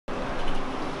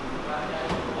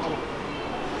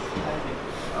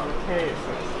Okay.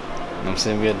 I'm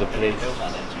saying we're at the place.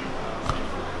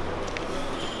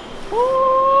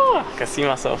 Ooh, I can see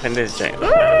myself in this joint.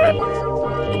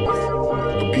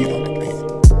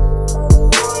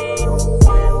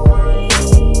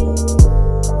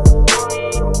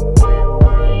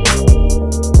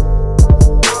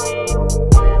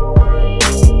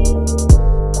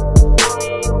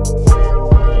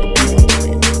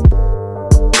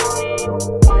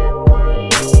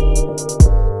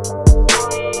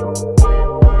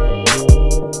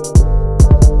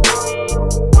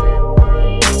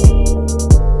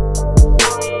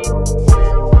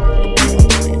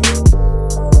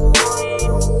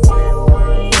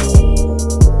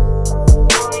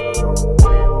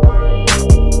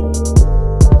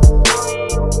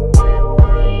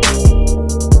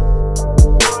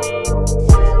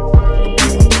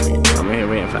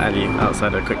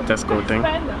 Outside a quick Tesco thing.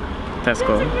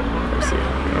 Tesco. Let's see.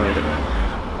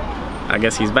 I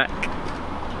guess he's back.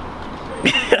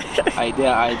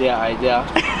 idea.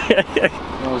 You know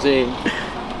what I'm saying?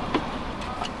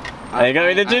 I got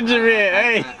me the ginger beer,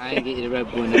 hey! I ain't getting the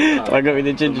Red Bull in the car. I got me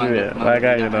the ginger beer. My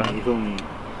guy, you know. You feel me?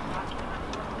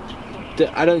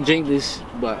 I don't drink this,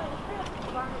 but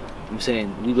I'm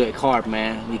saying we work hard,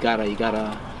 man. You gotta.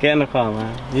 Get in the car,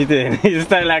 man. You doing? You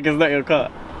stand like it's not your car.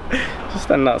 Just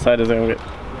stand outside his own bit.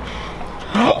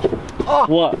 Oh.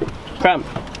 What? Cramp?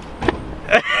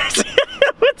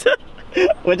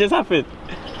 What just happened?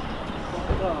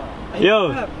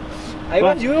 Yo! I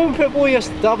went you in football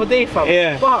the other day, fam.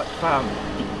 Yeah. Fuck, fam.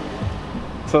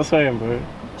 So sorry, bro.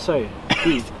 Sorry,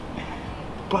 please.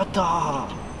 Brother.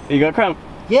 You got cramp?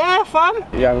 Yeah, fam.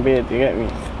 Young beard, you get me?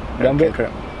 Young beard?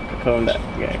 Comb that.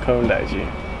 Yeah, comb that, G.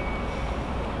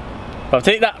 I'll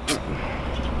take that.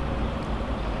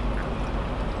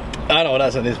 I know what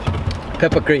that's on this.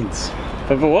 Pepper greens.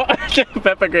 Pepper what?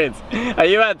 Pepper greens. Are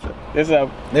you mad? This Look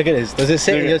at this. Does it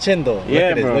sit in your chin though?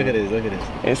 Yeah, bro. Look at this.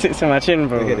 It sits in my chin,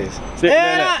 bro. Look at this.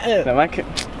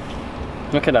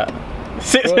 Look at that.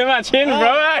 Sits in my chin,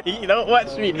 bro. You don't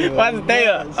watch me. One's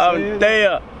there. I'm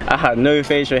there. I had no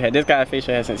facial hair. This guy had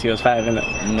facial hair since he was 5,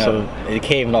 innit? No, so it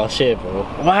came last year, bro.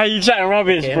 Why are you chatting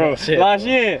rubbish, bro? Last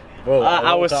year? Bro,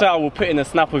 I will put in a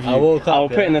snap of you. I will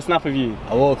put in a snap of you.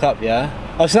 I woke up, yeah?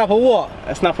 A snap of what?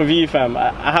 A snap of you, fam.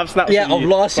 I have snaps of you. Yeah, of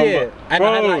last year. And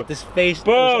bro, I had like this face.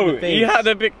 Bro, you had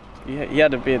a big... He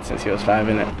had a beard since he was 5,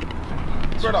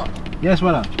 innit? Brother. Yes,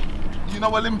 brother. Do you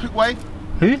know Olympic Way?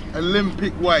 Who?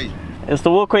 Olympic Way. It's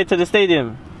the walkway to the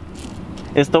stadium.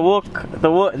 It's the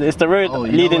it's the road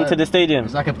leading to the stadium.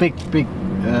 It's like a big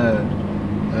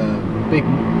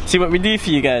See what we do for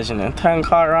you guys, you know? Turn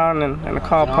car around in a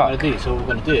car park. So what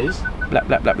we're gonna do is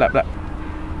Blap.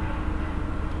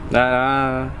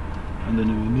 Nah. And then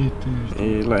we need to.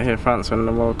 You like here France won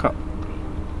the World Cup.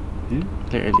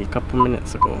 Literally a couple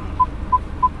minutes ago.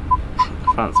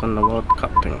 France won the World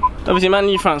Cup thing. Obviously man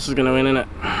knew France was gonna win, innit?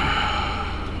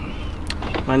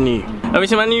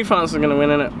 Obviously man knew France was gonna win,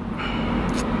 innit?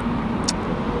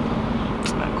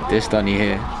 This Donny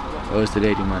here owes the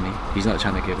lady money. He's not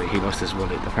trying to give it, he lost his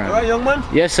wallet apparently. Alright, young man?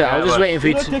 Yes sir, I was just waiting for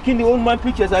you to... You're not taking the old man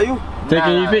pictures, are you?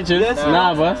 Taking you pictures? Yes.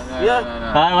 Nah, boss. Yeah.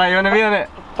 Why, you wanna be on it?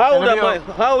 How old am I?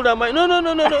 How old am I? No.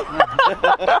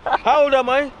 How old am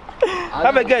I?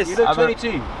 Have a guess. You're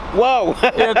 22. Wow.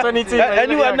 Yeah, 22.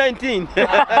 And you are 19.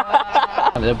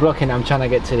 They're blocking, I'm trying to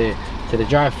get to the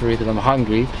drive-thru because I'm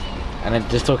hungry. And then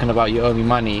just talking about you owe me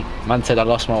money. Man said I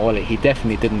lost my wallet. He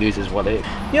definitely didn't lose his wallet.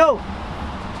 Yo!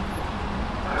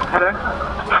 Hello?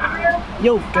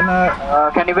 Yo,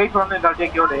 Can you wait for a minute? I'll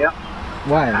take your order, yeah?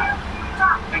 Why?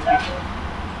 Thank you.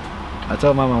 I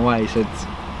told Mama why, he said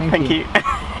thank you.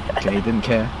 Okay, he didn't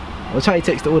care. I'll try to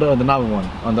text the order on another one,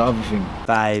 on the other thing.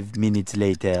 5 minutes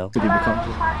later.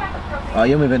 Oh,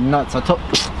 you're moving nuts. Fuck that.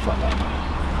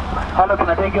 Hello, can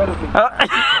I take your order, please? Fuck that.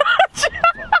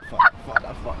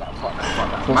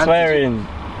 I'm swearing.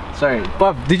 Sorry.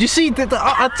 But did you see that?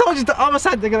 I told you the other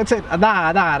side they're gonna take.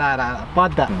 Nah.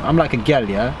 Bad that. I'm like a girl,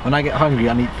 yeah? When I get hungry,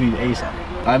 I need food ASAP.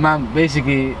 Man,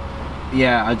 basically,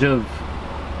 yeah, I drove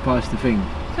past the thing.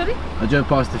 Sorry? I drove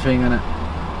past the thing, innit?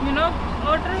 You know,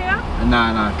 order here?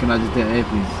 Nah, can I just do it here,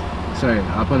 please? Sorry,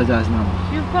 I apologize now.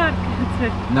 You park.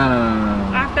 No.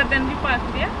 After then we park,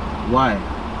 yeah? Why?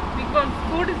 Because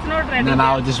food is not ready. No,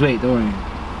 I'll just wait, don't worry.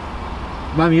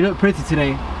 Mum, you look pretty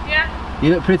today. Yeah? You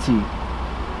look pretty.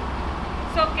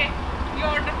 It's okay. You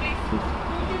order please. 2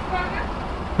 cheeseburger?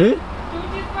 Who? 2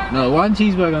 cheeseburger? No, 1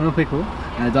 cheeseburger, no pickle.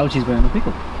 And a double cheeseburger, no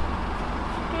pickle. 2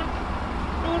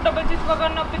 double cheeseburger,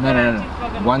 no pickle. No.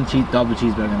 Cheeseburger. 1 double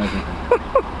cheeseburger, no pickle.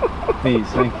 Please,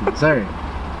 thank you. Sorry.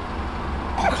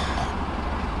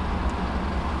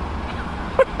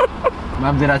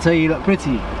 Mum, did I tell you look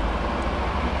pretty?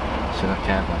 Should I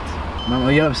care about? Mum,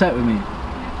 are you upset with me?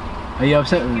 Are you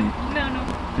upset with me? No, no.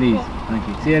 Please, Go. thank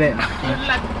you. See you later.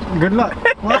 Good luck.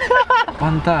 Good luck.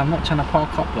 Banda, I'm not trying to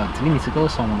park up, lad. We need to go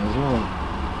somewhere as well.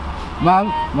 Mum,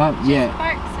 yeah.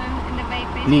 Parks in the bay.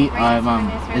 Lee, alright, Mum.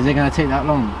 Is it gonna take that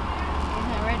long? It's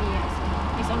not ready yet, so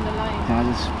it's on the line. Can I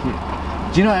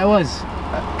just? Do you know what it was?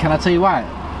 Can I tell you why?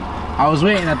 I was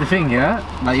waiting at the thing, yeah.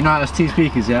 Like you know, there's 2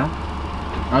 speakers, yeah.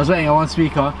 I was waiting on 1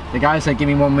 speaker. The guy said, "Give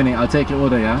me 1 minute. I'll take your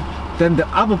order," yeah. Then the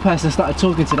other person started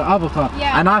talking to the other car,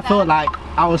 Yeah, and I felt like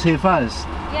I was here first.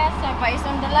 Yes, sir, but it's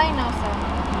on the line now, sir.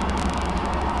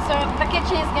 So the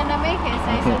kitchen is gonna make it, so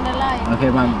it's on the line. Okay,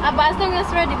 ma'am. But as long as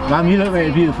it's ready, we'll Ma'am, you look wait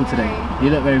very for you, beautiful don't today. worry. You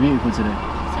look very beautiful today.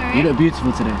 Sorry? You look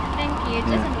beautiful today. Thank you.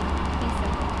 Just Yeah. a minute, please,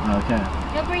 sir. Okay.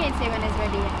 You'll bring it to you when it's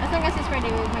ready. As long as it's ready,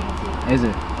 we'll bring it to you. Is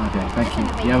it? Okay, thank Just you. in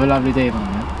the You have a baby. lovely day, ma'am.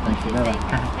 Yeah? Thank you. Thank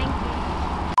Bye-bye. you.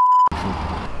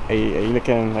 Are you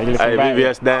looking Hey, back?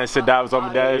 VVS dance, sit down, on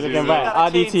me dance. Looking back.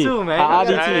 RDT.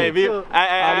 RDT.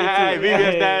 Hey,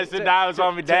 VVS dance, sit down,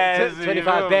 on me dance.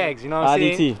 25 bags, you know what I'm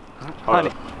saying?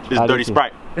 RDT. This is dirty RDT.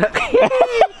 Sprite.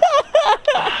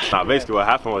 Nah, basically what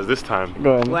happened was this time.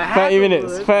 Go on. 30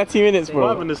 minutes. 30 minutes, What bro.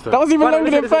 happened this time? That was even longer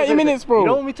than 30 minutes, bro. You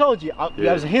know when we told you? I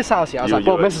was at his house here. I was like,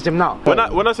 bro, message him now. When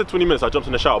I said 20 minutes, I jumped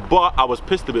in the shower, but I was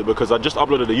pissed a bit because I just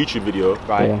uploaded a YouTube video,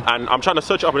 Right. Yeah. and I'm trying to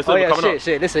search it up and it's Oh never yeah, coming up.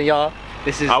 shit. Listen, y'all.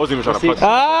 This is. I wasn't even trying to plug it.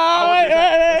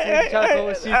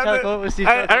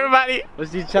 Everybody,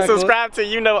 subscribe to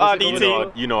You Know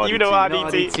RDT. You know You Know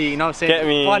RDT. You know what I'm saying? Get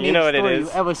me, you know what it is.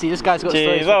 You ever see this guy's got Jeez,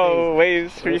 stories? oh,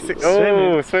 waves 360.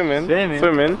 Oh,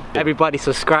 swimming. Everybody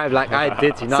subscribe like I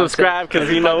did. You know. Subscribe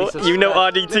because you know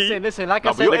RDT. Listen. Like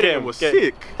No, I but said, your editing was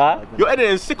sick. Huh? Your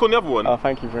editing is sick on the other one. Oh,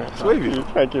 thank you, bro. Wavy.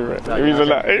 Thank you, bro. It means a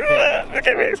lot. Look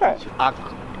at me excited.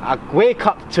 I wake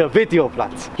up to a video,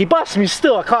 blood. He bust me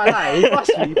still. I can't lie.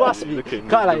 He bust me. Looking,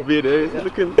 Can't lie.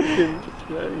 looking. Yeah,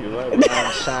 you're right.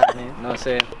 I'm shy, man. Know what I'm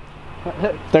saying?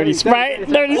 Dirty Sprite.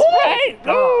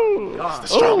 Ooh. The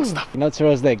strong stuff. You know,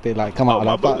 Terrell's leg, they like come out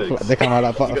my like butt legs. butterflies. They come out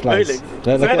like butterflies. legs. Look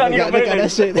at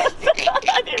that shit.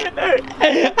 I didn't even know.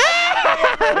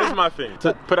 This is my thing.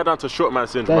 To put that down to short man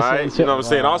syndrome, That's right? it, You know what I'm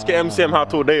saying? Ask MCM how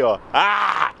tall they are.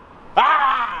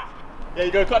 Yeah,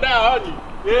 you gonna cut that out, aren't you?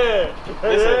 Yeah.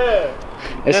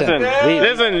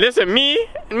 Listen, me,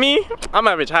 I'm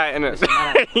average height, innit?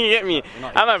 You get me?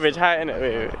 I'm average height, innit?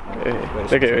 Wait.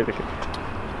 Look at it.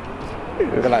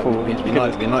 We're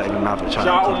not even average. Shout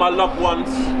out all my loved ones.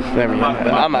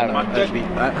 I'm average.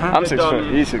 I'm 6 foot.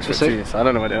 He's 6 foot 2, so I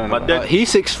don't know what they're on about. He's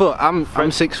 6 foot. I'm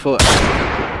 6 foot.